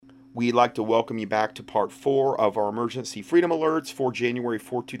We'd like to welcome you back to part 4 of our emergency freedom alerts for January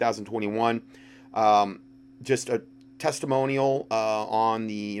 4th, 2021. Just a testimonial on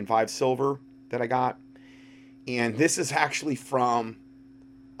the Envive Silver that I got. And this is actually from,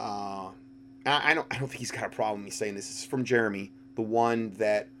 I don't think he's got a problem with me saying this. This is from Jeremy, the one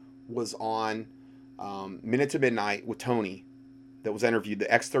that was on Minute to Midnight with Tony, that was interviewed,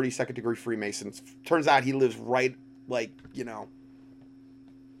 the ex-32nd degree Freemason. Turns out he lives right, like,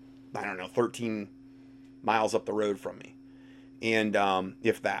 I don't know, 13 miles up the road from me. And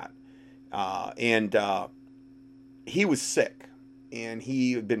if that. And he was sick. And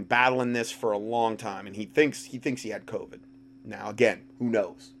he had been battling this for a long time. And he thinks he had COVID. Now, again, who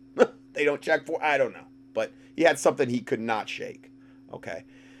knows? They don't check for, I don't know. But he had something he could not shake. Okay.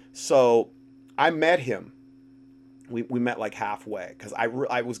 So I met him. We met like halfway because I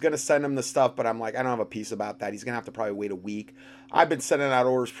was going to send him the stuff, but I'm like, I don't have a piece about that. He's going to have to probably wait a week. I've been sending out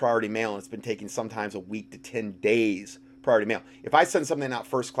orders priority mail, and it's been taking sometimes a week to 10 days priority mail. If I send something out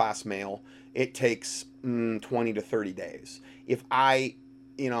first class mail, it takes 20 to 30 days. If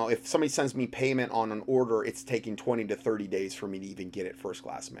if somebody sends me payment on an order, it's taking 20 to 30 days for me to even get it first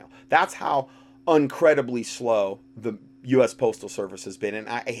class mail. That's how incredibly slow the U.S. Postal Service has been. And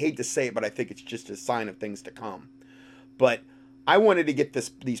I hate to say it, but I think it's just a sign of things to come. But I wanted to get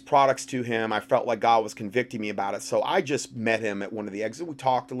these products to him. I felt like God was convicting me about it. So I just met him at one of the exits. We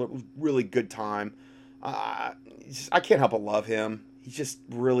talked a little, really good time. I can't help but love him. He's just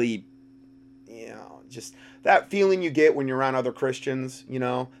really, just that feeling you get when you're around other Christians,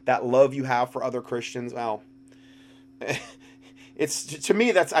 that love you have for other Christians. Well, it's, to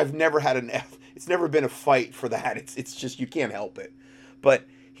me, I've never had it's never been a fight for that. It's just, you can't help it. But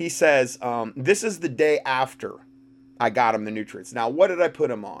he says, this is the day after I got him the nutrients. Now, what did I put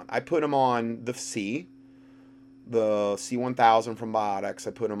him on? I put him on the C1000 from Biotics.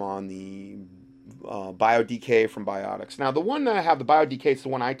 I put him on the BioDK from Biotics. Now, the one that I have, the BioDK, is the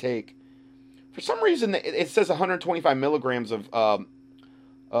one I take. For some reason, it says 125 milligrams of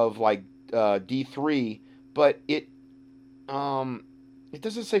like D3, but it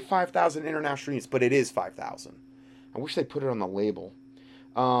doesn't say 5,000 international units, but it is 5,000. I wish they put it on the label.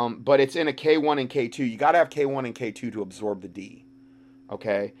 But it's in a K1 and K2. You got to have K1 and K2 to absorb the D.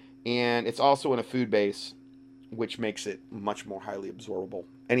 Okay? And it's also in a food base, which makes it much more highly absorbable.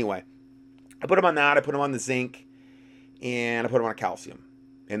 Anyway, I put him on that. I put him on the zinc. And I put him on a calcium.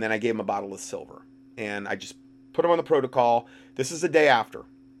 And then I gave him a bottle of silver. And I just put him on the protocol. This is the day after.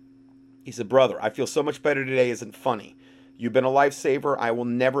 He said, "Brother, I feel so much better today. Isn't funny. You've been a lifesaver. I will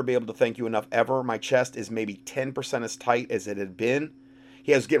never be able to thank you enough ever. My chest is maybe 10% as tight as it had been."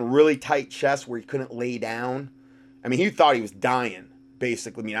 He was getting really tight chest where he couldn't lay down. I mean, he thought he was dying,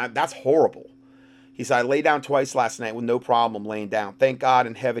 basically. I mean, that's horrible. He said, "I lay down twice last night with no problem laying down. Thank God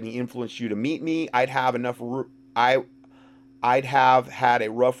in heaven he influenced you to meet me. I'd have had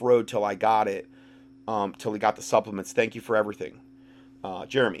a rough road till I got it, till he got the supplements. Thank you for everything,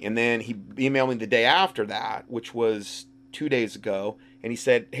 Jeremy." And then he emailed me the day after that, which was 2 days ago. And he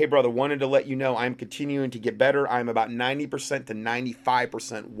said, "Hey, brother, wanted to let you know I'm continuing to get better. I'm about 90% to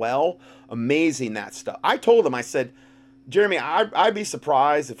 95% well." Amazing, that stuff. I told him, I said, "Jeremy, I'd be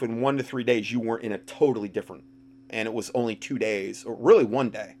surprised if in 1 to 3 days you weren't in a totally different," and it was only 2 days, or really 1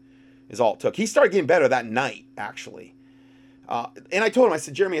 day is all it took. He started getting better that night, actually. And I told him, I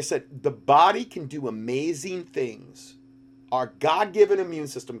said, "Jeremy," I said, "the body can do amazing things. Our God-given immune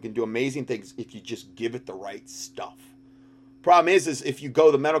system can do amazing things if you just give it the right stuff. Problem is if you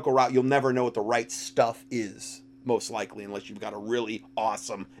go the medical route, you'll never know what the right stuff is, most likely, unless you've got a really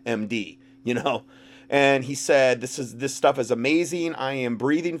awesome MD, And he said, this stuff is amazing. I am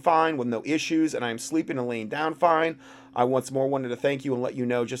breathing fine with no issues, and I am sleeping and laying down fine. I once more wanted to thank you and let you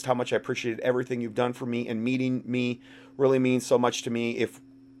know just how much I appreciated everything you've done for me, and meeting me really means so much to me. If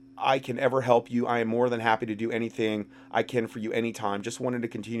I can ever help you, I am more than happy to do anything I can for you anytime. Just wanted to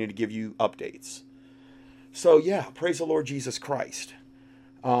continue to give you updates." So yeah, praise the Lord Jesus Christ.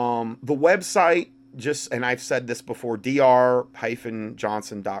 The website, and I've said this before,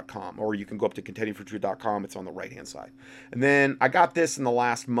 dr-johnson.com, or you can go up to contendingfortruth.com. It's on the right hand side. And then I got this in the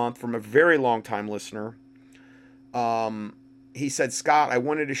last month from a very long time listener. He said, "Scott, I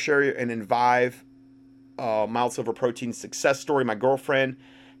wanted to share an Envive mild silver protein success story. My girlfriend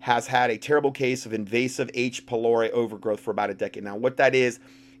has had a terrible case of invasive H. pylori overgrowth for about a decade now." What that is,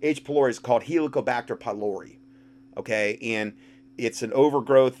 H. pylori is called Helicobacter pylori, okay? And it's an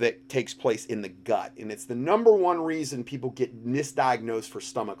overgrowth that takes place in the gut. And it's the number one reason people get misdiagnosed for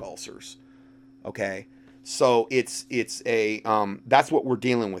stomach ulcers, okay? So it's that's what we're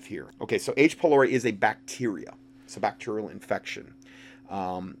dealing with here. Okay, so H. pylori is a bacteria. It's a bacterial infection.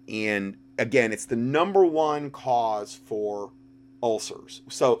 And again, it's the number one cause for ulcers.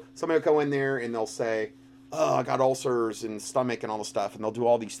 So somebody will go in there and they'll say, "Oh, I got ulcers and stomach and all the stuff," and they'll do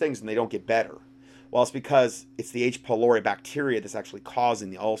all these things and they don't get better. Well, it's because it's the H. pylori bacteria that's actually causing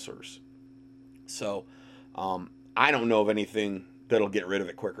the ulcers. So I don't know of anything that'll get rid of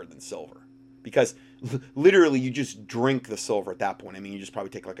it quicker than silver, because literally you just drink the silver at that point. I mean, you just probably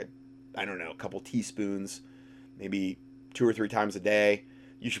take like a couple teaspoons, maybe 2 or 3 times a day.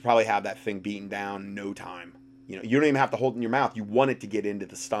 You should probably have that thing beaten down in no time. You don't even have to hold it in your mouth. You want it to get into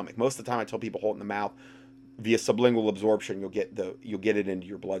the stomach. Most of the time I tell people hold it in the mouth. Via sublingual absorption, you'll get it into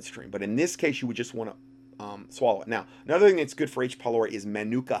your bloodstream. But in this case, you would just want to swallow it. Now, another thing that's good for H. pylori is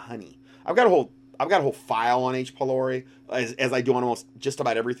Manuka honey. I've got a whole file on H. pylori, as I do on almost just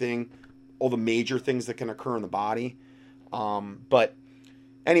about everything, all the major things that can occur in the body. But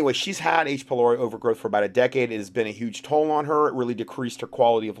anyway, she's had H. pylori overgrowth for about a decade. It has been a huge toll on her. It really decreased her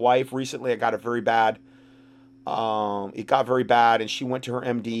quality of life. Recently, it got very bad, and she went to her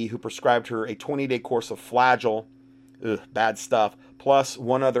MD, who prescribed her a 20-day course of Flagyl, bad stuff, plus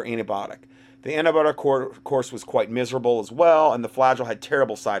one other antibiotic. The antibiotic course was quite miserable as well, and the Flagyl had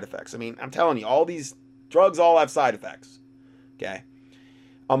terrible side effects. I mean, I'm telling you, all these drugs all have side effects. Okay.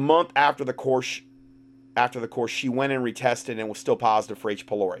 A month after the course, she went and retested and was still positive for H.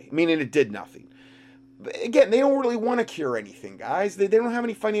 pylori, meaning it did nothing. Again, they don't really want to cure anything, guys. They don't have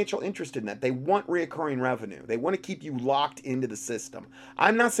any financial interest in that. They want reoccurring revenue. They want to keep you locked into the system.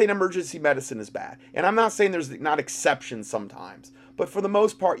 I'm not saying emergency medicine is bad, and I'm not saying there's not exceptions sometimes, but for the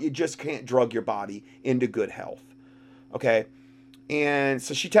most part, you just can't drug your body into good health. Okay? And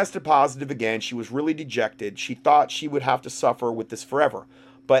so she tested positive again. She was really dejected. She thought she would have to suffer with this forever.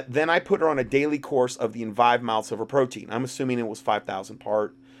 But then I put her on a daily course of the Envive mild silver protein. I'm assuming it was 5,000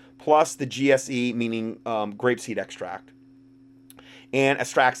 part, plus the GSE, meaning grapeseed extract, and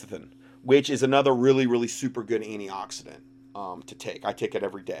astraxanthin, which is another really, really super good antioxidant to take. I take it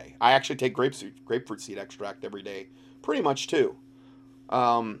every day. I actually take grapefruit seed extract every day, pretty much too.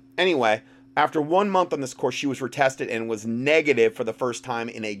 Anyway, after 1 month on this course, she was retested and was negative for the first time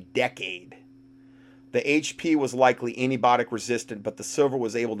in a decade. The HP was likely antibiotic resistant, but the silver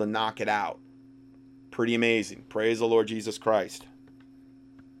was able to knock it out. Pretty amazing. Praise the Lord Jesus Christ.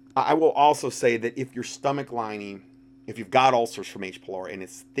 I will also say that if your stomach lining, if you've got ulcers from H. pylori and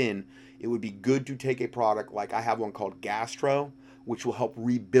it's thin, it would be good to take a product like I have one called Gastro, which will help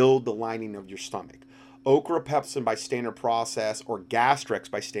rebuild the lining of your stomach. Ochrapepsin by Standard Process or Gastrex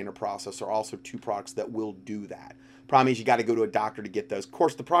by Standard Process are also two products that will do that. Problem is you got to go to a doctor to get those. Of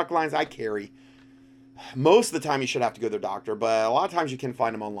course, the product lines I carry, most of the time you should have to go to the doctor, but a lot of times you can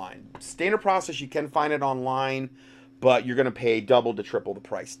find them online. Standard Process, you can find it online, but you're going to pay double to triple the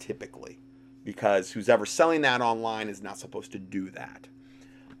price typically, because who's ever selling that online is not supposed to do that.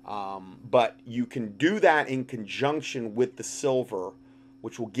 But you can do that in conjunction with the silver,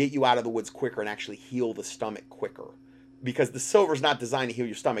 which will get you out of the woods quicker and actually heal the stomach quicker. Because the silver is not designed to heal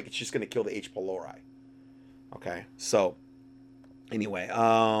your stomach. It's just going to kill the H. pylori. Okay, so anyway,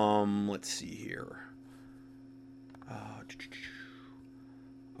 let's see here.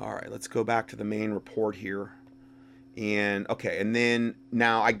 All right, let's go back to the main report here. And then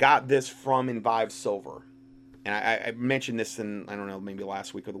now I got this from Envive Silver. And I mentioned this in, I don't know, maybe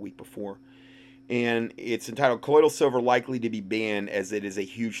last week or the week before. And it's entitled Colloidal Silver Likely to be Banned as It is a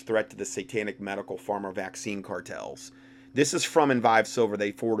Huge Threat to the Satanic Medical Pharma Vaccine Cartels. This is from Envive Silver.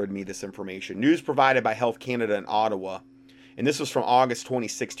 They forwarded me this information. News provided by Health Canada in Ottawa. And this was from August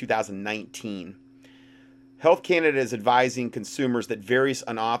 26, 2019. Health Canada is advising consumers that various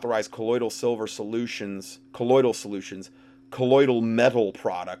unauthorized colloidal solutions, colloidal metal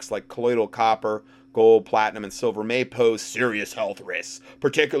products like colloidal copper, gold, platinum, and silver may pose serious health risks,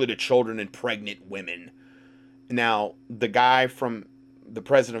 particularly to children and pregnant women. Now, the guy from the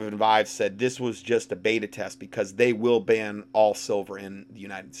president of Envive said this was just a beta test because they will ban all silver in the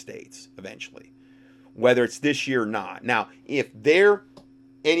United States eventually, whether it's this year or not. Now, if they're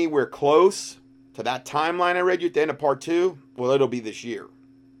anywhere close to that timeline I read you at the end of part 2, well, it'll be this year.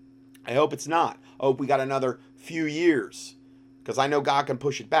 I hope it's not. I hope we got another few years, because I know God can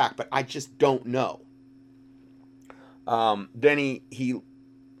push it back, but I just don't know. Then he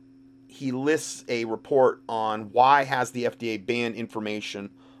lists a report on why has the FDA banned information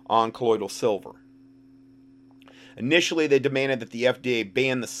on colloidal silver. Initially, they demanded that the FDA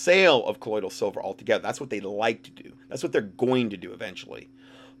ban the sale of colloidal silver altogether. That's what they'd like to do. That's what they're going to do eventually.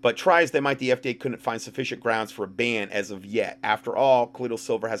 But try as they might, the FDA couldn't find sufficient grounds for a ban as of yet. After all, colloidal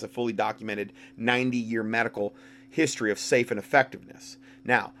silver has a fully documented 90-year medical history of safe and effectiveness.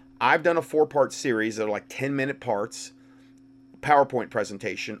 Now, I've done a 4-part series that are like 10-minute parts PowerPoint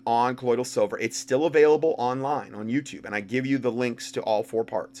presentation on colloidal silver. It's still available online on YouTube, and I give you the links to all 4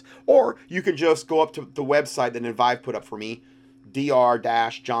 parts. Or you can just go up to the website that Nedvive put up for me,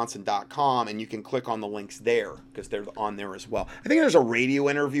 dr-johnson.com, and you can click on the links there because they're on there as well. I think there's a radio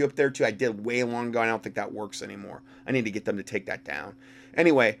interview up there too. I did way long ago. I don't think that works anymore. I need to get them to take that down.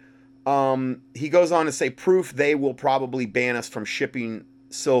 Anyway, he goes on to say proof they will probably ban us from shipping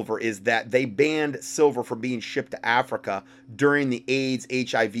silver is that they banned silver from being shipped to Africa during the AIDS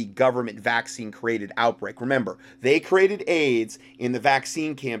HIV government vaccine created outbreak. Remember, they created AIDS in the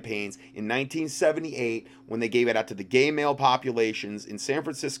vaccine campaigns in 1978 when they gave it out to the gay male populations in San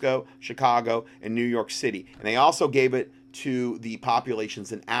Francisco, Chicago, and New York City. And they also gave it to the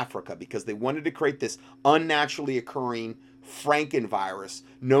populations in Africa because they wanted to create this unnaturally occurring Frankenvirus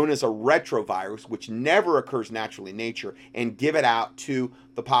known as a retrovirus, which never occurs naturally in nature, and give it out to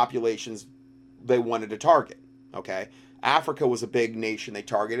the populations they wanted to target. Okay, Africa was a big nation they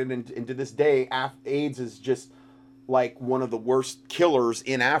targeted, and to this day, AIDS is just like one of the worst killers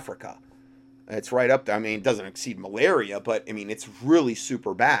in Africa. It's right up there. I mean, it doesn't exceed malaria, but I mean, it's really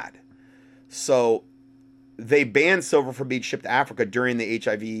super bad. So they banned silver from being shipped to Africa during the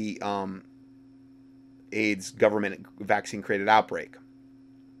HIV AIDS government vaccine created outbreak.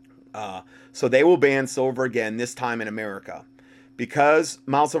 So they will ban silver again, this time in America. Because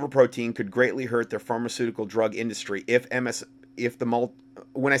mild silver protein could greatly hurt their pharmaceutical drug industry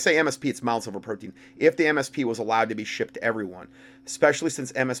when I say MSP, it's mild silver protein, if the MSP was allowed to be shipped to everyone, especially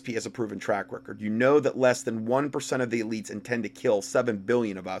since MSP has a proven track record. You know that less than 1% of the elites intend to kill 7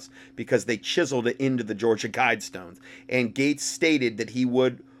 billion of us because they chiseled it into the Georgia Guidestones. And Gates stated that he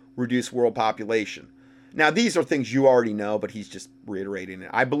would reduce world population. Now, these are things you already know, but he's just reiterating it.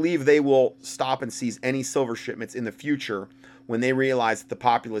 I believe they will stop and seize any silver shipments in the future when they realize that the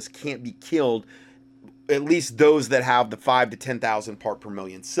populace can't be killed, at least those that have the 5 to 10,000 part per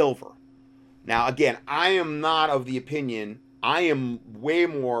million silver. Now, again, I am not of the opinion, I am way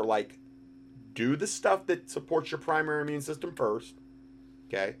more like, do the stuff that supports your primary immune system first,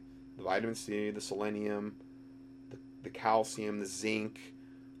 okay? The vitamin C, the selenium, the calcium, the zinc,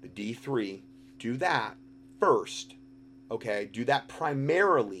 the D3, do that first, okay? Do that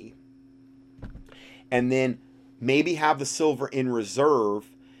primarily, and then maybe have the silver in reserve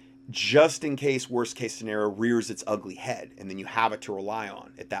just in case worst case scenario rears its ugly head, and then you have it to rely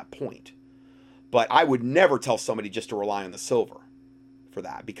on at that point. But I would never tell somebody just to rely on the silver for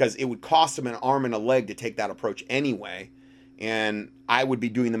that, because it would cost them an arm and a leg to take that approach anyway, and I would be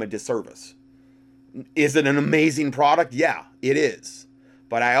doing them a disservice. Is it an amazing product? Yeah, it is.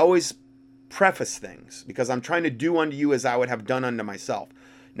 But I always preface things because I'm trying to do unto you as I would have done unto myself.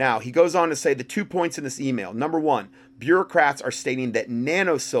 Now, he goes on to say the 2 points in this email. Number 1, bureaucrats are stating that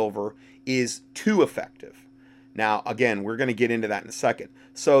nanosilver is too effective. Now, again, we're going to get into that in a second.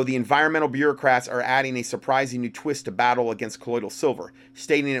 So the environmental bureaucrats are adding a surprising new twist to battle against colloidal silver,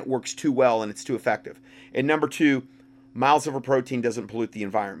 stating it works too well and it's too effective. And number 2, mild silver protein doesn't pollute the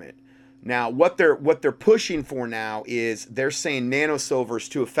environment. Now, what they're pushing for now is they're saying nanosilver is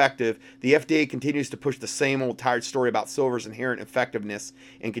too effective. The FDA continues to push the same old tired story about silver's inherent effectiveness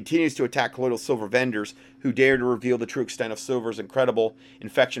and continues to attack colloidal silver vendors who dare to reveal the true extent of silver's incredible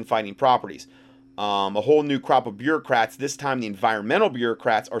infection-fighting properties. A whole new crop of bureaucrats, this time the environmental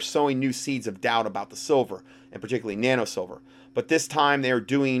bureaucrats, are sowing new seeds of doubt about the silver, and particularly nanosilver. But this time they are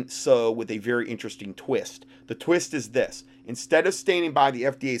doing so with a very interesting twist. The twist is this. Instead of standing by the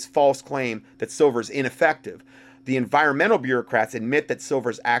FDA's false claim that silver is ineffective, the environmental bureaucrats admit that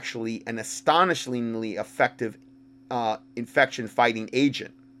silver is actually an astonishingly effective infection-fighting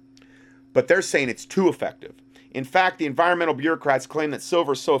agent. But they're saying it's too effective. In fact, the environmental bureaucrats claim that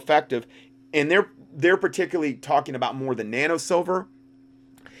silver is so effective, and they're particularly talking about more than nanosilver.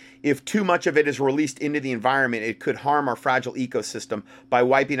 If too much of it is released into the environment, it could harm our fragile ecosystem by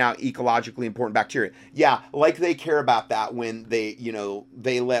wiping out ecologically important bacteria. Yeah, like they care about that when they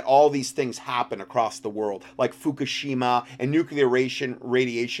let all these things happen across the world, like Fukushima and nuclear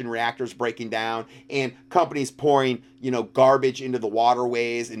radiation reactors breaking down and companies pouring, garbage into the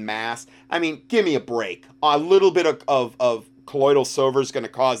waterways en masse. I mean, give me a break. A little bit of colloidal silver is going to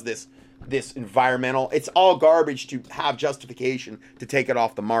cause this environmental, it's all garbage to have justification to take it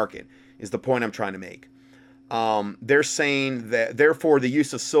off the market, is the point I'm trying to make. They're saying that therefore the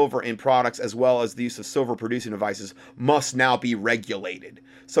use of silver in products as well as the use of silver producing devices must now be regulated.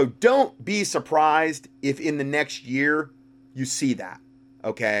 So don't be surprised if in the next year you see that,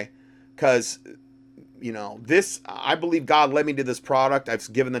 okay? Because this, I believe God led me to this product.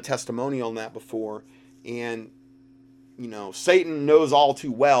 I've given the testimonial on that before, and Satan knows all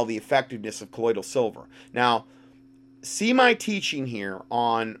too well the effectiveness of colloidal silver. Now, see my teaching here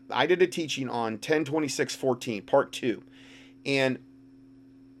on, I did a teaching on 102614, part 2. And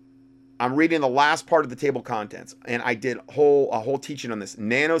I'm reading the last part of the table of contents. And I did a whole teaching on this.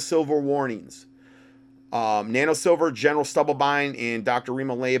 Nanosilver warnings. Nanosilver, General Stubblebine, and Dr.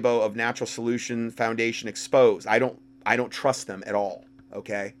 Rima Labo of Natural Solution Foundation exposed. I don't trust them at all.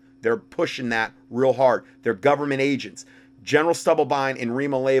 Okay? They're pushing that real hard. They're government agents. General Stubblebine and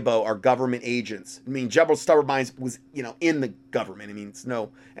Rima Labo are government agents. I mean, General Stubblebine was, in the government. I mean, it's no.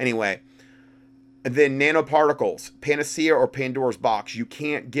 Anyway. And then nanoparticles, Panacea or Pandora's box. You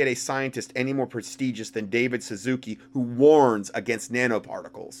can't get a scientist any more prestigious than David Suzuki, who warns against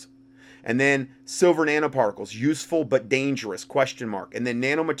nanoparticles. And then silver nanoparticles, useful but dangerous, ? And then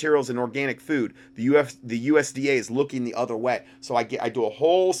nanomaterials in organic food. The USDA is looking the other way. So I do a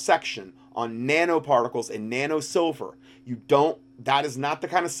whole section on nanoparticles and nanosilver. That is not the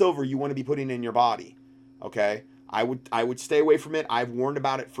kind of silver you want to be putting in your body. Okay? I would stay away from it. I've warned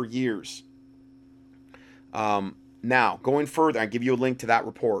about it for years. Now, going further, I give you a link to that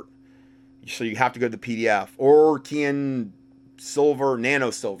report. So you have to go to the PDF or key in silver,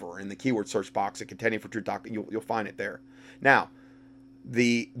 nanosilver in the keyword search box at Contending for Truth. You'll find it there. Now,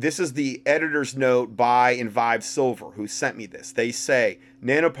 this is the editor's note by Envive Silver, who sent me this. They say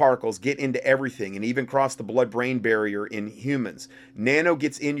nanoparticles get into everything and even cross the blood-brain barrier in humans. Nano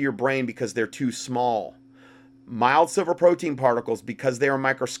gets into your brain because they're too small. Mild silver protein particles, because they are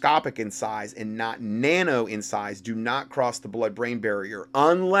microscopic in size and not nano in size, do not cross the blood-brain barrier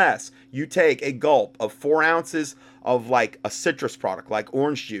unless you take a gulp of 4 ounces of like a citrus product like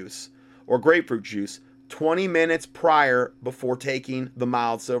orange juice or grapefruit juice 20 minutes before taking the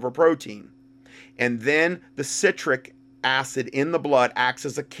mild silver protein. And then the citric acid in the blood acts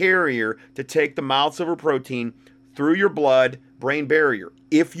as a carrier to take the mild silver protein through your blood-brain barrier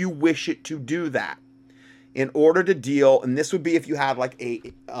if you wish it to do that. In order to deal, and this would be if you had like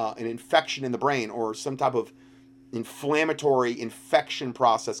an infection in the brain or some type of inflammatory infection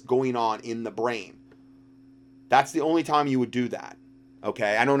process going on in the brain. That's the only time you would do that.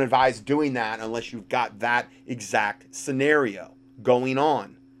 Okay, I don't advise doing that unless you've got that exact scenario going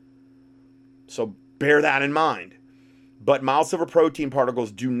on. So bear that in mind. But mild silver protein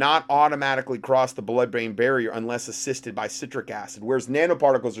particles do not automatically cross the blood-brain barrier unless assisted by citric acid, whereas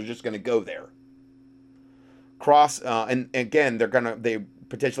nanoparticles are just going to go there. And again, they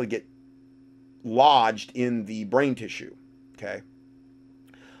potentially get lodged in the brain tissue. Okay.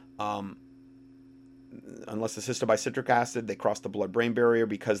 Unless assisted by citric acid, they cross the blood-brain barrier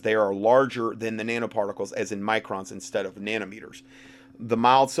because they are larger than the nanoparticles, as in microns instead of nanometers. The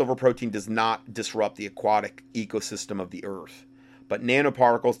mild silver protein does not disrupt the aquatic ecosystem of the Earth, but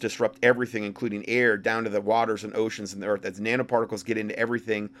nanoparticles disrupt everything, including air, down to the waters and oceans and the Earth, as nanoparticles get into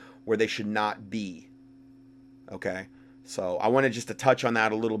everything where they should not be. Okay, so I wanted just to touch on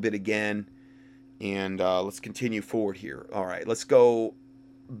that a little bit again, and let's continue forward here. All right, let's go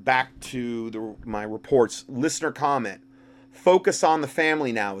back to my reports. Listener comment: focus on the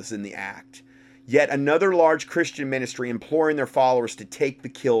family now is in the act. Yet another large Christian ministry imploring their followers to take the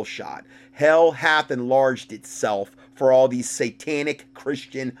kill shot. Hell hath enlarged itself for all these satanic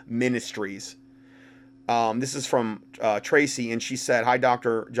Christian ministries. This is from Tracy, and she said, "Hi,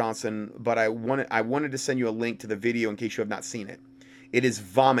 Dr. Johnson, but I wanted to send you a link to the video in case you have not seen it. It is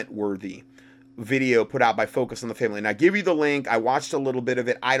vomit-worthy video put out by Focus on the Family." And I give you the link. I watched a little bit of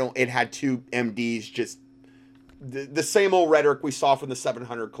it. It had 2 MDs, just the same old rhetoric we saw from the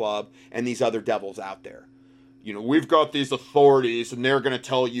 700 Club and these other devils out there. We've got these authorities, and they're going to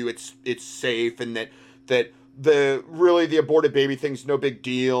tell you it's safe, and that the aborted baby thing's no big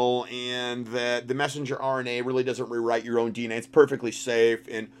deal, and that the messenger RNA really doesn't rewrite your own DNA. It's perfectly safe,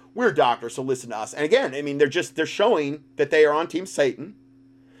 and we're doctors, so listen to us. And again, I mean, they're showing that they are on Team Satan,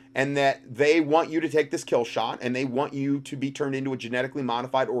 and that they want you to take this kill shot, and they want you to be turned into a genetically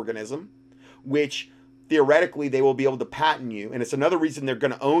modified organism, which theoretically they will be able to patent you. And it's another reason they're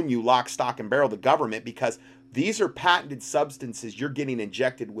going to own you lock, stock, and barrel, the government, because these are patented substances you're getting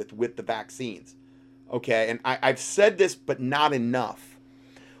injected with the vaccines. Okay, and I've said this, but not enough.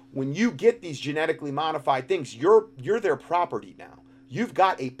 When you get these genetically modified things, you're their property now. You've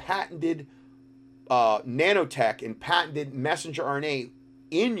got a patented nanotech and patented messenger RNA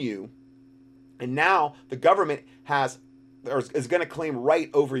in you, and now the government is going to claim right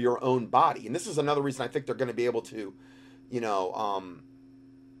over your own body. And this is another reason I think they're going to be able to,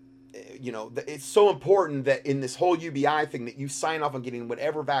 it's so important that in this whole UBI thing that you sign off on getting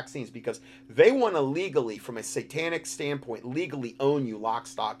whatever vaccines, because they want to legally, from a satanic standpoint, legally own you lock,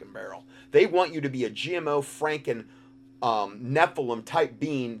 stock, and barrel. They want you to be a GMO, Franken, Nephilim type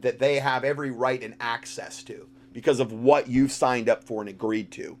being that they have every right and access to. because of what you've signed up for and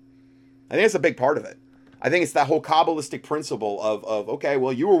agreed to. I think it's a big part of it. I think it's that whole Kabbalistic principle of okay,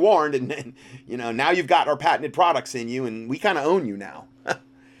 well, you were warned, and then, now you've got our patented products in you, and we kind of own you now.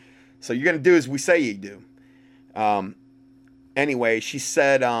 So you're going to do as we say you do. Anyway, she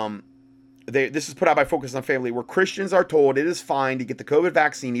said, this is put out by Focus on Family, where Christians are told it is fine to get the COVID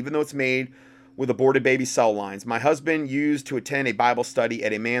vaccine, even though it's made with aborted baby cell lines. My husband used to attend a Bible study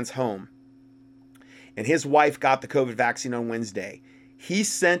at a man's home, and his wife got the COVID vaccine on Wednesday. He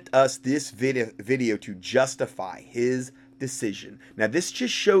sent us this video to justify his decision. Now, this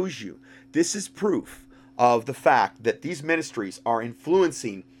just shows you, this is proof of the fact that these ministries are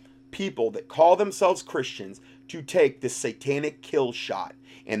influencing people that call themselves Christians to take this satanic kill shot.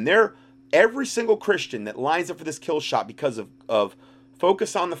 And every single Christian that lines up for this kill shot because of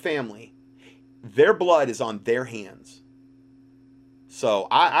Focus on the Family, their blood is on their hands. So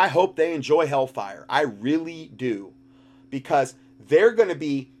I hope they enjoy hellfire. I really do. Because they're going to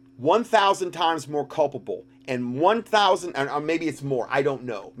be 1,000 times more culpable, and 1,000, or maybe it's more, I don't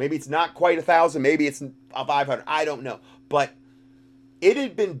know. Maybe it's not quite 1,000, maybe it's 500, I don't know. But it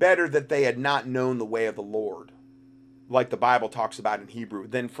had been better that they had not known the way of the Lord, like the Bible talks about in Hebrew,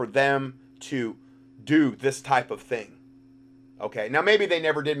 than for them to do this type of thing. Okay, now maybe they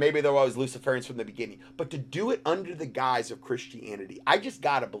never did, maybe they were always Luciferians from the beginning, but to do it under the guise of Christianity, I just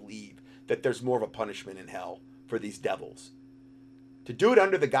got to believe that there's more of a punishment in hell for these devils. To do it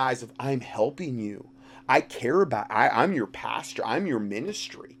under the guise of, I'm helping you. I care about, I'm your pastor. I'm your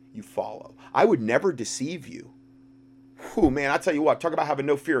ministry you follow. I would never deceive you. Whew, man, I tell you what, talk about having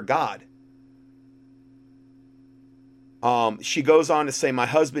no fear of God. She goes on to say, my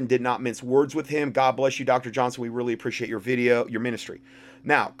husband did not mince words with him. God bless you, Dr. Johnson. We really appreciate your video, your ministry.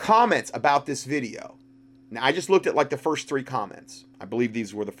 Now, comments about this video. Now, I just looked at like the first 3 comments. I believe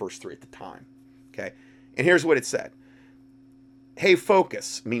these were the first 3 at the time. Okay. And here's what it said. Hey,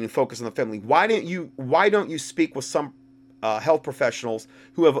 Focus, meaning Focus on the Family, why don't you speak with some health professionals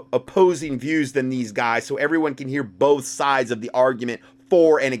who have opposing views than these guys, so everyone can hear both sides of the argument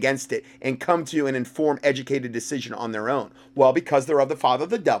for and against it and come to an informed, educated decision on their own? Well, because they're of the father of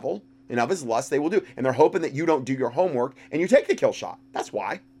the devil and of his lust, they will do. And they're hoping that you don't do your homework and you take the kill shot. That's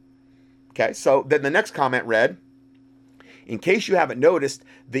why. Okay, so then the next comment read, in case you haven't noticed,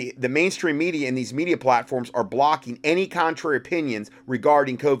 the mainstream media and these media platforms are blocking any contrary opinions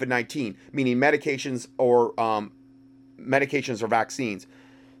regarding COVID-19, meaning medications or vaccines.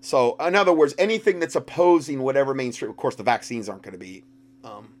 So, in other words, anything that's opposing whatever mainstream, of course, the vaccines aren't going to be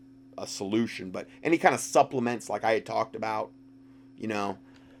a solution, but any kind of supplements like I had talked about, they're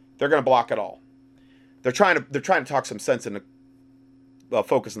going to block it all. They're trying to talk some sense into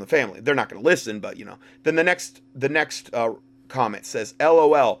Focus on the Family. They're not going to listen, but Then the next comment says,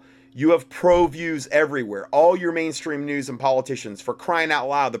 LOL, you have pro views everywhere. All your mainstream news and politicians, for crying out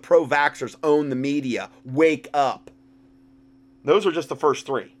loud, the pro-vaxxers own the media. Wake up. Those are just the first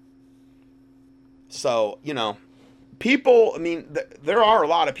 3. So, people, I mean, there are a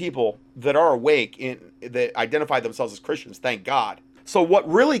lot of people that are awake that identify themselves as Christians, thank God. So what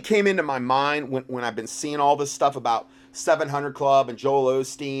really came into my mind when I've been seeing all this stuff about 700 Club and Joel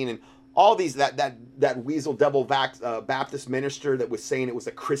Osteen and all these, that weasel devil Baptist minister that was saying it was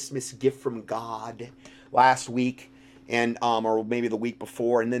a Christmas gift from God last week, and or maybe the week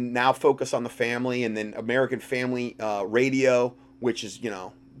before, and then now Focus on the Family, and then American Family Radio, which is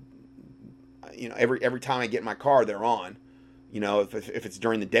every time I get in my car they're on, if it's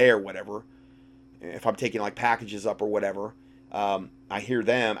during the day or whatever, if I'm taking like packages up or whatever, I hear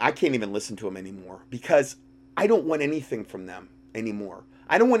them. I can't even listen to them anymore because I don't want anything from them anymore.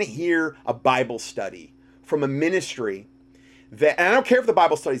 I don't want to hear a Bible study from a ministry that, and I don't care if the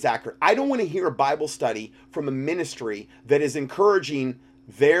Bible study is accurate, I don't want to hear a Bible study from a ministry that is encouraging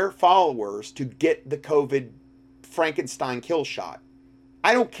their followers to get the COVID Frankenstein kill shot.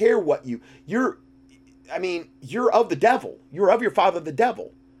 I don't care what you're of the devil. You're of your father the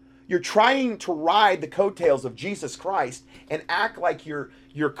devil. You're trying to ride the coattails of Jesus Christ and act like you're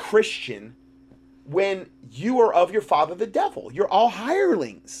Christian when you are of your father the devil. You're all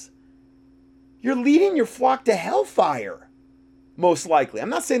hirelings. You're leading your flock to hellfire, most likely. I'm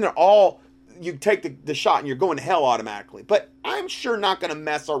not saying they're all, you take the shot and you're going to hell automatically, but I'm sure not going to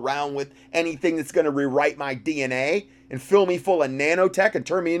mess around with anything that's going to rewrite my DNA and fill me full of nanotech and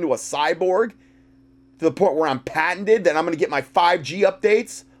turn me into a cyborg to the point where I'm patented, that I'm going to get my 5G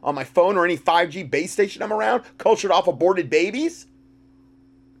updates on my phone or any 5G base station I'm around, cultured off aborted babies,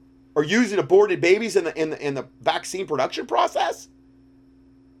 or using aborted babies in the vaccine production process?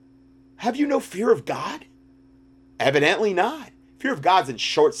 Have you no fear of God? Evidently not. Fear of God's in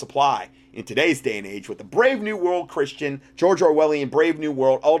short supply in today's day and age with the Brave New World Christian, George Orwellian Brave New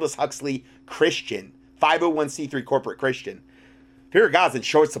World, Aldous Huxley Christian, 501c3 corporate Christian. Fear of God's in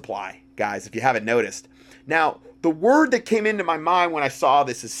short supply, guys, if you haven't noticed. Now, the word that came into my mind when I saw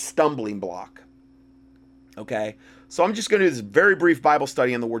this is stumbling block. Okay? So I'm just going to do this very brief Bible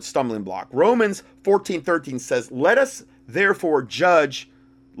study on the word stumbling block. Romans 14:13 says, let us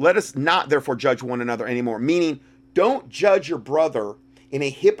not therefore judge one another anymore. Meaning, don't judge your brother in a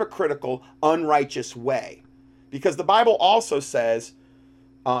hypocritical, unrighteous way. Because the Bible also says,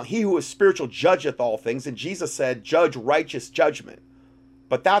 he who is spiritual judgeth all things. And Jesus said, judge righteous judgment.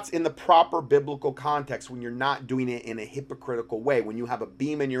 But that's in the proper biblical context when you're not doing it in a hypocritical way. When you have a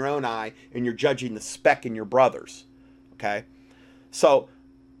beam in your own eye and you're judging the speck in your brother's. Okay? So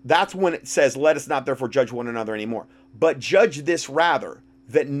that's when it says, let us not therefore judge one another anymore. But judge this rather,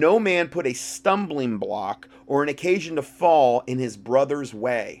 that no man put a stumbling block or an occasion to fall in his brother's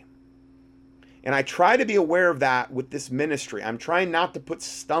way. And I try to be aware of that with this ministry. I'm trying not to put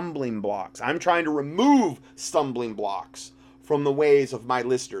stumbling blocks. I'm trying to remove stumbling blocks from the ways of my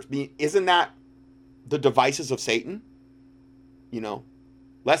listeners. Isn't that the devices of Satan?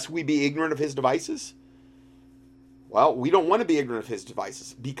 Lest we be ignorant of his devices. Well, we don't want to be ignorant of his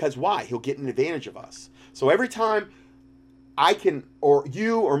devices. Because why? He'll get an advantage of us. So every time I can, or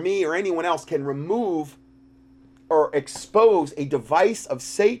you or me or anyone else can remove or expose a device of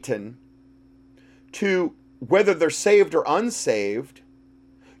Satan to whether they're saved or unsaved,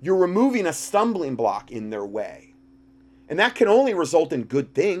 you're removing a stumbling block in their way. And that can only result in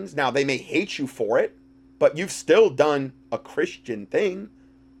good things. Now, they may hate you for it, but you've still done a Christian thing.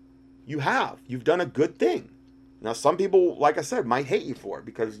 You've done a good thing. Now, some people, like I said, might hate you for it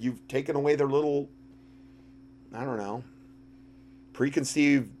because you've taken away their little, I don't know,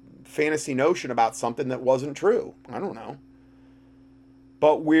 preconceived fantasy notion about something that wasn't true. I don't know.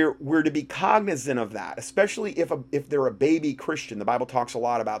 But we're to be cognizant of that, especially if they're a baby Christian. The Bible talks a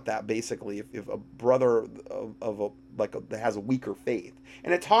lot about that. Basically, if a brother that has a weaker faith,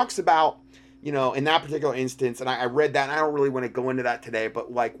 and it talks about, in that particular instance, and I read that, and I don't really want to go into that today,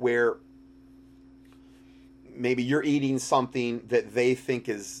 but like where maybe you're eating something that they think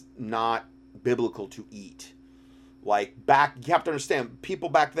is not biblical to eat. Like you have to understand, people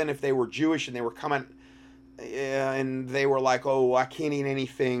back then, if they were Jewish and they were coming, and they were like, oh, I can't eat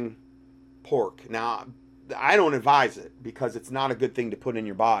anything pork. Now, I don't advise it because it's not a good thing to put in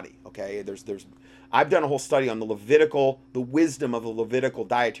your body. Okay, I've done a whole study on the wisdom of the Levitical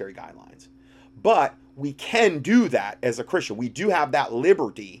dietary guidelines. But we can do that as a Christian. We do have that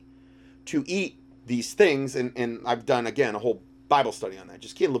liberty to eat these things, and I've done, again, a whole Bible study on that.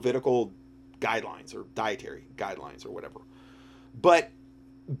 Just key Levitical guidelines or dietary guidelines or whatever. But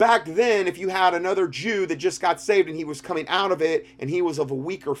back then, if you had another Jew that just got saved and he was coming out of it and he was of a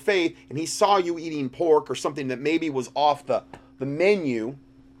weaker faith and he saw you eating pork or something that maybe was off the menu,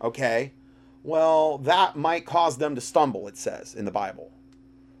 okay, well, that might cause them to stumble, it says in the Bible.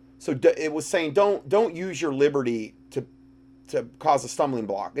 So it was saying don't use your liberty to cause a stumbling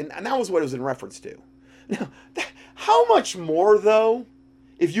block. And that was what it was in reference to. Now, how much more, though,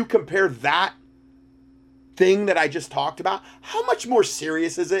 if you compare that thing that I just talked about, how much more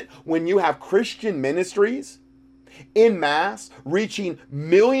serious is it when you have Christian ministries in mass reaching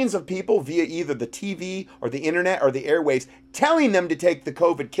millions of people via either the TV or the internet or the airwaves, telling them to take the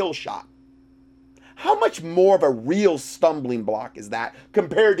COVID kill shot? How much more of a real stumbling block is that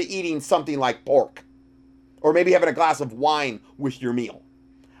compared to eating something like pork? Or maybe having a glass of wine with your meal?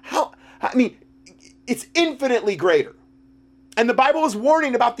 It's infinitely greater. And the Bible is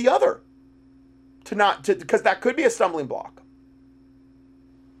warning about the other. Because that could be a stumbling block.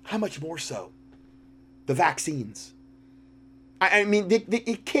 How much more so? The vaccines.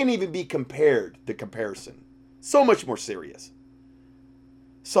 It can't even be compared, the comparison. So much more serious.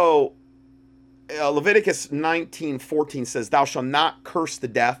 So, Leviticus 19:14 says, thou shalt not curse the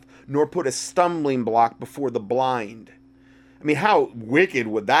deaf, nor put a stumbling block before the blind. How wicked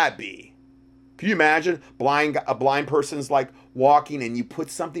would that be? Can you imagine a blind person's like walking and you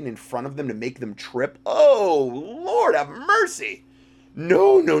put something in front of them to make them trip? Oh, Lord have mercy.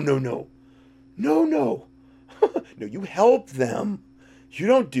 No. No, you help them. You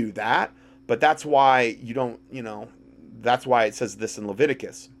don't do that. But that's why that's why it says this in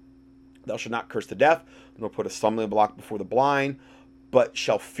Leviticus. Thou shalt not curse the deaf, nor put a stumbling block before the blind, but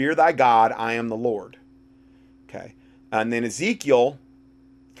shall fear thy God, I am the Lord. Okay. And then Ezekiel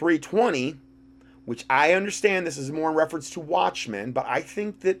 3:20, which I understand this is more in reference to watchmen, but I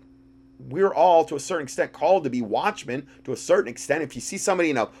think that we're all, to a certain extent, called to be watchmen to a certain extent. If you see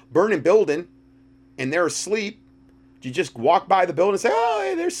somebody in a burning building and they're asleep, You just walk by the building and say, "Oh,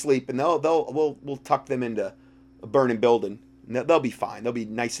 hey, they're sleeping." We'll tuck them into a burning building. And they'll be fine. They'll be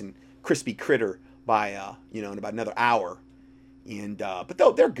nice and crispy critter by in about another hour. And but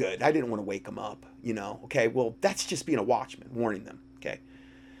they're good. I didn't want to wake them up. Okay. Well, that's just being a watchman, warning them. Okay.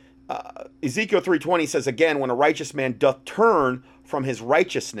 Ezekiel 3:20 says again, when a righteous man doth turn from his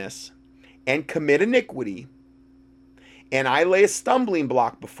righteousness and commit iniquity, and I lay a stumbling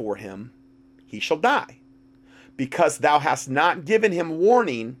block before him, he shall die. Because thou hast not given him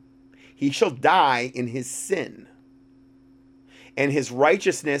warning, he shall die in his sin. And his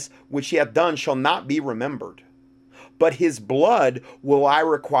righteousness which he hath done shall not be remembered. But his blood will I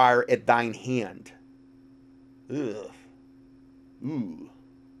require at thine hand. Ugh. Ooh.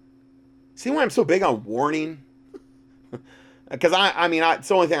 See why I'm so big on warning? Because it's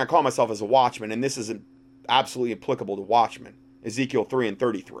the only thing I call myself as a watchman, and this isn't absolutely applicable to watchmen. Ezekiel 3 and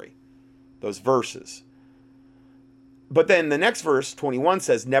 33. Those verses. But then the next verse, 21,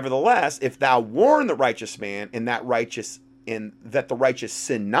 says, nevertheless, if thou warn the righteous man and that the righteous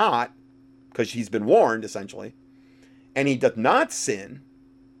sin not, because he's been warned, essentially, and he doth not sin,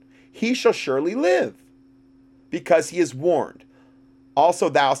 he shall surely live, because he is warned. Also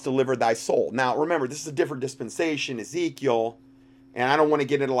thou hast delivered thy soul. Now, remember, this is a different dispensation, Ezekiel, and I don't want to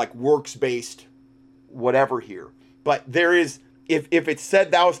get into like works-based whatever here. But there is, if it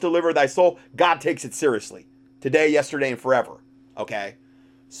said thou hast delivered thy soul, God takes it seriously. Today, yesterday, and forever. Okay?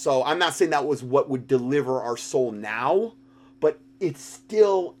 So I'm not saying that was what would deliver our soul now, but it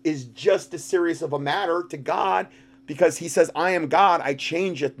still is just as serious of a matter to God, because he says, I am God, I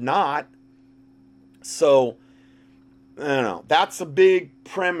change it not. So, I don't know. That's a big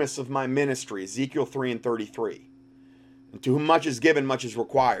premise of my ministry, Ezekiel 3 and 33. And to whom much is given, much is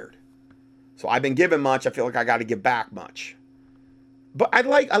required. So I've been given much, I feel like I got to give back much. But I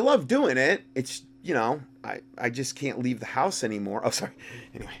love doing it. It's, I just can't leave the house anymore. Oh, sorry.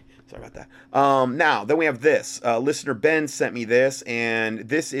 Anyway, sorry about that. Now, then we have this. Listener Ben sent me this, and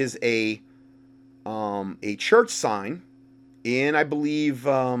this is a church sign in, I believe,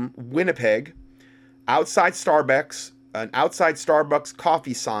 Winnipeg, outside Starbucks, an outside Starbucks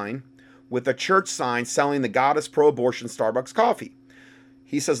coffee sign with a church sign selling the Goddess pro-abortion Starbucks coffee.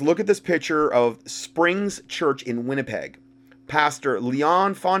 He says, look at this picture of Springs Church in Winnipeg. Pastor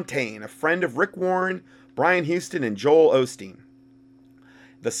Leon Fontaine, a friend of Rick Warren, Brian Houston, and Joel Osteen.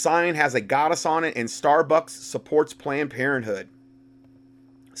 The sign has a goddess on it, and Starbucks supports Planned Parenthood.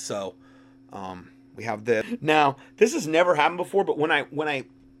 So, we have this. Now, this has never happened before, but when I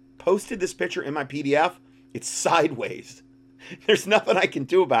posted this picture in my PDF, it's sideways. There's nothing I can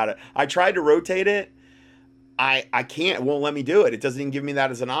do about it. I tried to rotate it. I can't. It won't let me do it. It doesn't even give me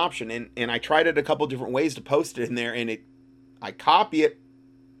that as an option. And I tried it a couple different ways to post it in there, and I copy it,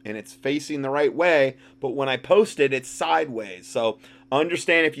 and it's facing the right way, but when I post it, it's sideways. So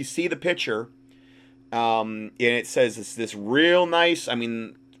understand, if you see the picture, and it says it's this real nice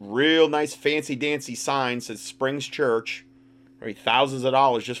fancy dancy sign, says Springs Church, right? Thousands of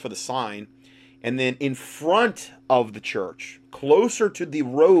dollars just for the sign. And then in front of the church, closer to the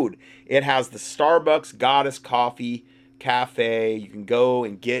road, it has the Starbucks Goddess Coffee Cafe. You can go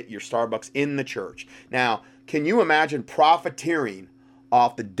and get your Starbucks in the church. Now, can you imagine profiteering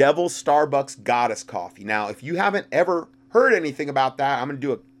off the Devil's Starbucks Goddess Coffee? Now, if you haven't ever heard anything about that, I'm going to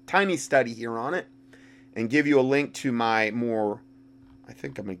do a tiny study here on it and give you a link to my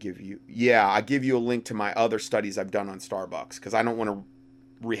I give you a link to my other studies I've done on Starbucks, because I don't want to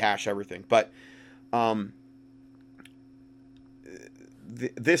rehash everything. But then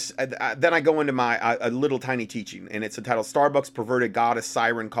I go into my a little tiny teaching, and it's entitled Starbucks Perverted Goddess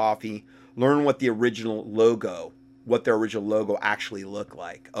Siren Coffee. Learn what their original logo actually looked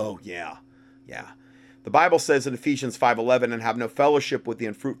like. Oh, yeah. The Bible says in Ephesians 5:11, and have no fellowship with the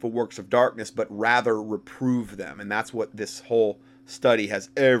unfruitful works of darkness, but rather reprove them. And that's what this whole study has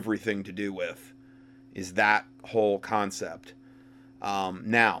everything to do with, is that whole concept.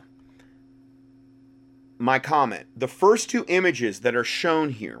 Now, my comment. The first two images that are shown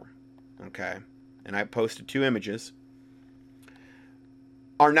here, okay, and I posted 2 images,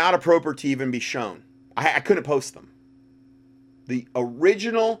 are not appropriate to even be shown. I couldn't post them. The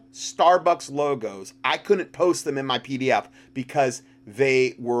original Starbucks logos, I couldn't post them in my PDF because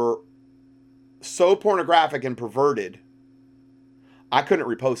they were so pornographic and perverted, I couldn't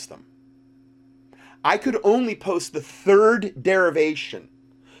repost them. I could only post the third derivation,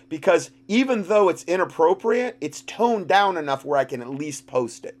 because even though it's inappropriate, it's toned down enough where I can at least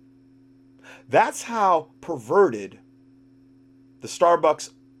post it. That's how perverted the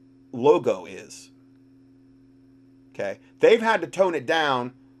Starbucks logo is. Okay? They've had to tone it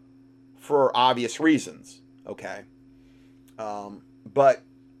down for obvious reasons. Okay? But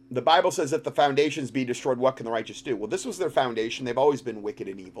the Bible says if the foundations be destroyed, what can the righteous do? Well, this was their foundation. They've always been wicked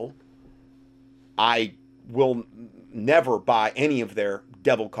and evil. I will never buy any of their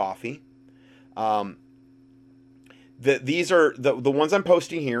devil coffee. These are the ones I'm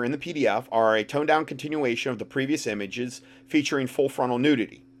posting here in the PDF are a toned down continuation of the previous images featuring full frontal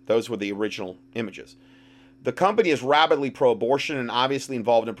nudity. Those were the original images. The company is rabidly pro-abortion and obviously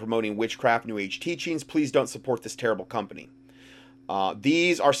involved in promoting witchcraft, New Age teachings. Please don't support this terrible company.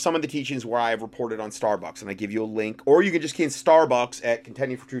 These are some of the teachings where I have reported on Starbucks, and I give you a link, or you can just key in Starbucks at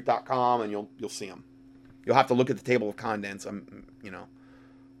contendingfortruth.com, and you'll see them. You'll have to look at the table of contents.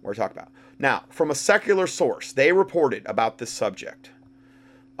 We're talking about now from a secular source. They reported about this subject.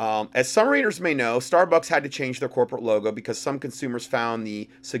 As some readers may know, Starbucks had to change their corporate logo because some consumers found the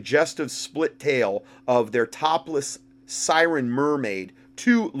suggestive split tail of their topless siren mermaid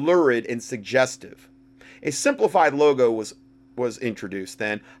too lurid and suggestive. A simplified logo was introduced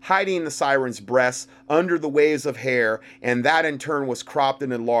then, hiding the siren's breasts under the waves of hair, and that in turn was cropped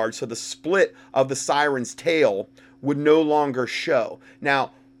and enlarged so the split of the siren's tail would no longer show.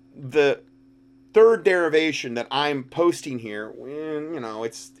 Now, the third derivation that I'm posting here,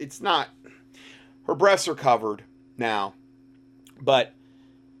 it's not, her breasts are covered now, but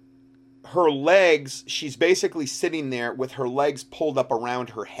her legs, she's basically sitting there with her legs pulled up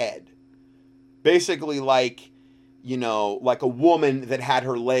around her head. Basically like a woman that had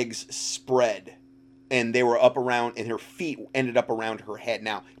her legs spread and they were up around, and her feet ended up around her head.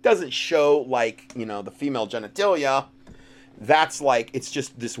 Now, it doesn't show like, the female genitalia. That's like, it's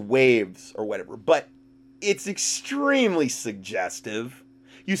just this waves or whatever. But it's extremely suggestive.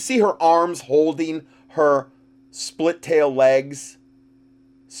 You see her arms holding her split tail legs,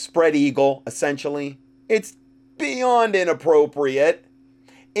 spread eagle, essentially. It's beyond inappropriate.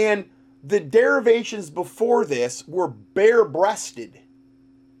 And the derivations before this were bare-breasted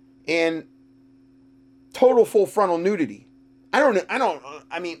and total full frontal nudity.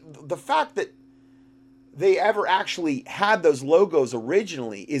 The fact that they ever actually had those logos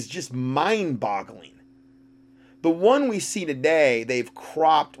originally is just mind-boggling. The one we see today, they've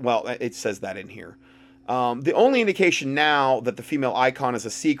cropped, well, it says that in here. The only indication now that the female icon is a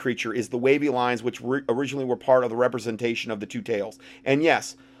sea creature is the wavy lines which originally were part of the representation of the two tails. And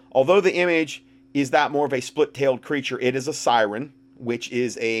yes, although the image is that more of a split-tailed creature, it is a siren, which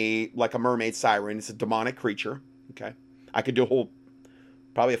is like a mermaid siren. It's a demonic creature. Okay, I could do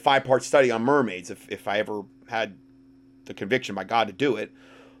probably a 5-part study on mermaids if I ever had the conviction by God to do it.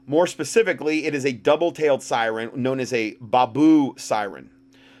 More specifically, it is a double-tailed siren known as a babu siren,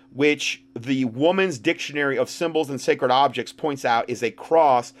 which the Woman's Dictionary of Symbols and Sacred Objects points out is a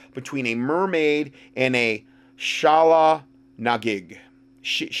cross between a mermaid and a Sheela na gig.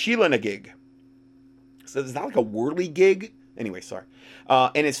 So is that like a whirligig? Anyway, sorry.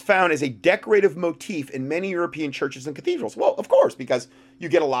 And it's found as a decorative motif in many European churches and cathedrals. Well, of course, because you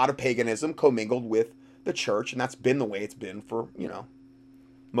get a lot of paganism commingled with the church, and that's been the way it's been for,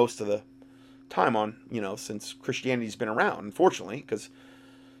 most of the time since Christianity's been around, unfortunately, because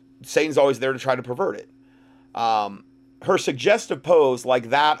Satan's always there to try to pervert it. Her suggestive pose, like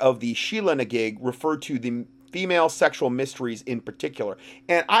that of the Sheela na gig, referred to the female sexual mysteries in particular.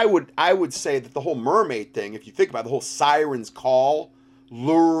 And I would say that the whole mermaid thing, if you think about it, the whole siren's call,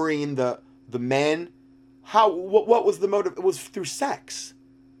 luring the men, what was the motive? It was through sex.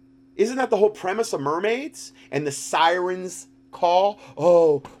 Isn't that the whole premise of mermaids? And the siren's call?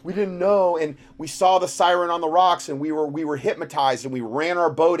 Oh, we didn't know, and we saw the siren on the rocks, and we were hypnotized, and we ran our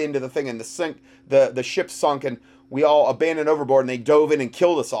boat into the thing, and the ship sunk, and we all abandoned overboard, and they dove in and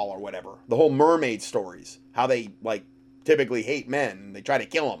killed us all, or whatever. The whole mermaid stories, how they typically hate men, and they try to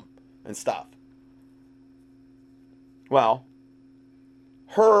kill them and stuff. Well,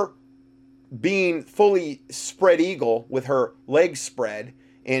 her being fully spread eagle with her legs spread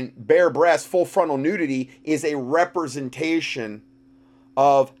and bare breast, full frontal nudity, is a representation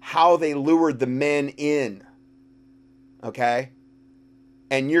of how they lured the men in. Okay?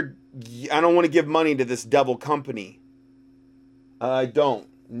 And I don't want to give money to this devil company. I don't.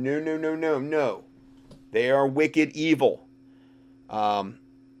 No. They are wicked evil. And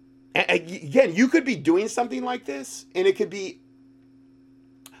again, you could be doing something like this, and it could be,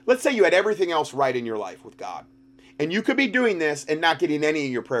 let's say you had everything else right in your life with God. And you could be doing this and not getting any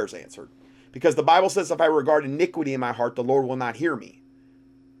of your prayers answered. Because the Bible says, if I regard iniquity in my heart, the Lord will not hear me.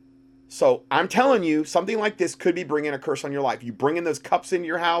 So I'm telling you, something like this could be bringing a curse on your life. You bring in those cups into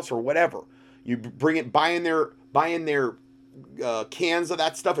your house or whatever. You bring it, buying their cans of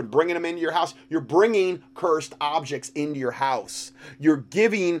that stuff and bringing them into your house, you're bringing cursed objects into your house. You're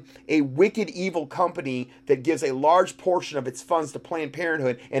giving a wicked, evil company that gives a large portion of its funds to Planned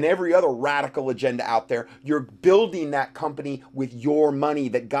Parenthood and every other radical agenda out there. You're building that company with your money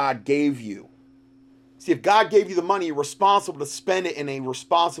that God gave you. See, if God gave you the money, you're responsible to spend it in a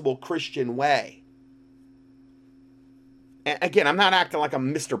responsible Christian way. And again, I'm not acting like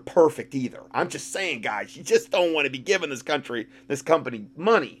I'm Mr. Perfect either. I'm just saying, guys, you just don't want to be giving this company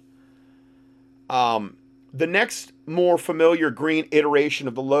money. The next more familiar green iteration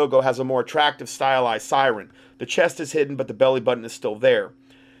of the logo has a more attractive stylized siren. The chest is hidden, but the belly button is still there.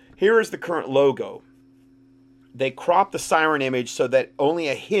 Here is the current logo. They cropped the siren image so that only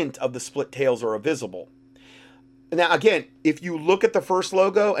a hint of the split tails are visible. Now, again, if you look at the first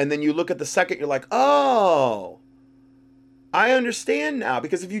logo and then you look at the second, you're like, oh, I understand now,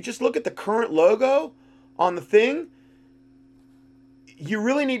 because if you just look at the current logo on the thing, you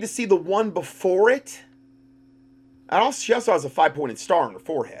really need to see the one before it. And she also has a 5-pointed star on her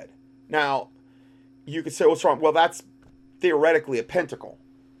forehead. Now, you could say, what's wrong? Well, that's theoretically a pentacle,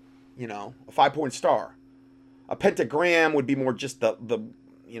 a 5-point star. A pentagram would be more just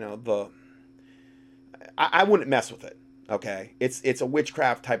I wouldn't mess with it, okay? It's a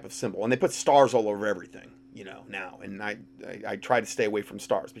witchcraft type of symbol, and they put stars all over everything. Now, and I try to stay away from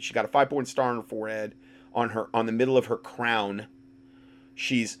stars, but she got a 5-point star on her forehead, on the middle of her crown.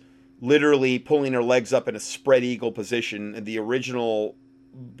 She's literally pulling her legs up in a spread eagle position. The original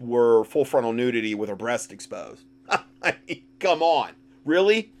were full frontal nudity with her breast exposed. I mean, come on,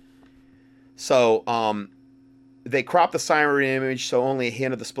 really? So, they cropped the siren image so only a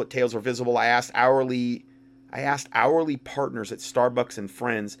hint of the split tails are visible. I asked hourly partners at Starbucks and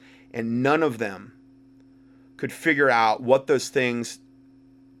Friends, and none of them could figure out what those things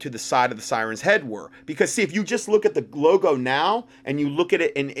to the side of the siren's head were. Because see, if you just look at the logo now and you look at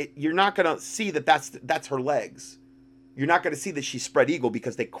it, and you're not going to see that that's her legs. You're not going to see that she's spread eagle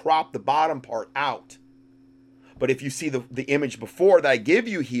because they cropped the bottom part out. But if you see the image before that I give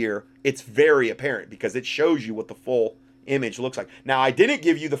you here, it's very apparent because it shows you what the full image looks like. Now, I didn't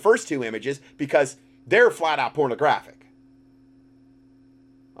give you the first two images because they're flat out pornographic.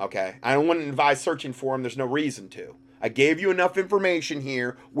 Okay, I don't want to advise searching for them. There's no reason to. I gave you enough information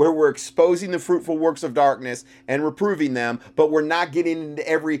here where we're exposing the fruitful works of darkness and reproving them, but we're not getting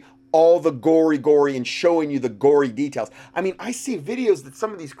into all the gory and showing you the gory details. I mean, I see videos that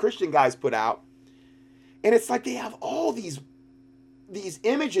some of these Christian guys put out, and it's like they have all these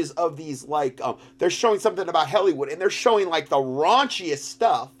images of these, like, they're showing something about Hollywood, and they're showing like the raunchiest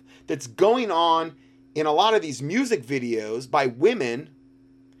stuff that's going on in a lot of these music videos by women.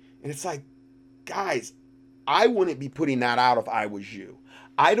 And it's like, guys, I wouldn't be putting that out if I was you.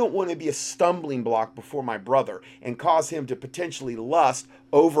 I don't want to be a stumbling block before my brother and cause him to potentially lust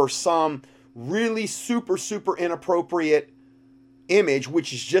over some really super, super inappropriate image,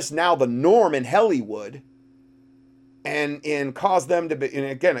 which is just now the norm in Hollywood, and cause them to be, and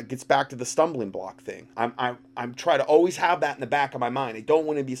again, it gets back to the stumbling block thing. I'm trying to always have that in the back of my mind. I don't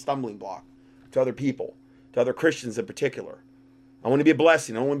want to be a stumbling block to other people, to other Christians in particular. I want to be a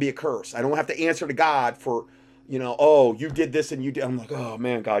blessing. I don't want to be a curse. I don't have to answer to God for, oh, you did this and you did. I'm like, oh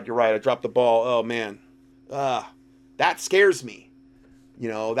man, God, you're right. I dropped the ball. Oh man. That scares me.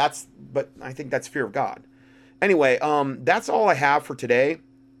 But I think that's fear of God. Anyway, that's all I have for today.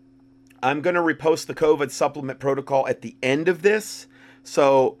 I'm going to repost the COVID supplement protocol at the end of this.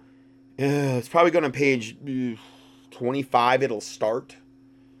 So it's probably going to page 25. It'll start.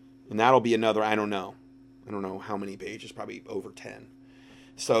 And that'll be another, I don't know how many pages, probably over 10.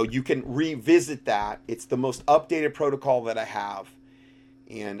 So you can revisit that. It's the most updated protocol that I have.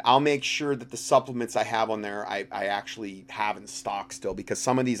 And I'll make sure that the supplements I have on there, I actually have in stock still, because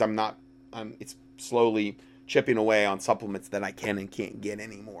some of these it's slowly chipping away on supplements that I can and can't get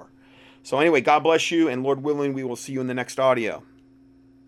anymore. So anyway, God bless you, and Lord willing, we will see you in the next audio.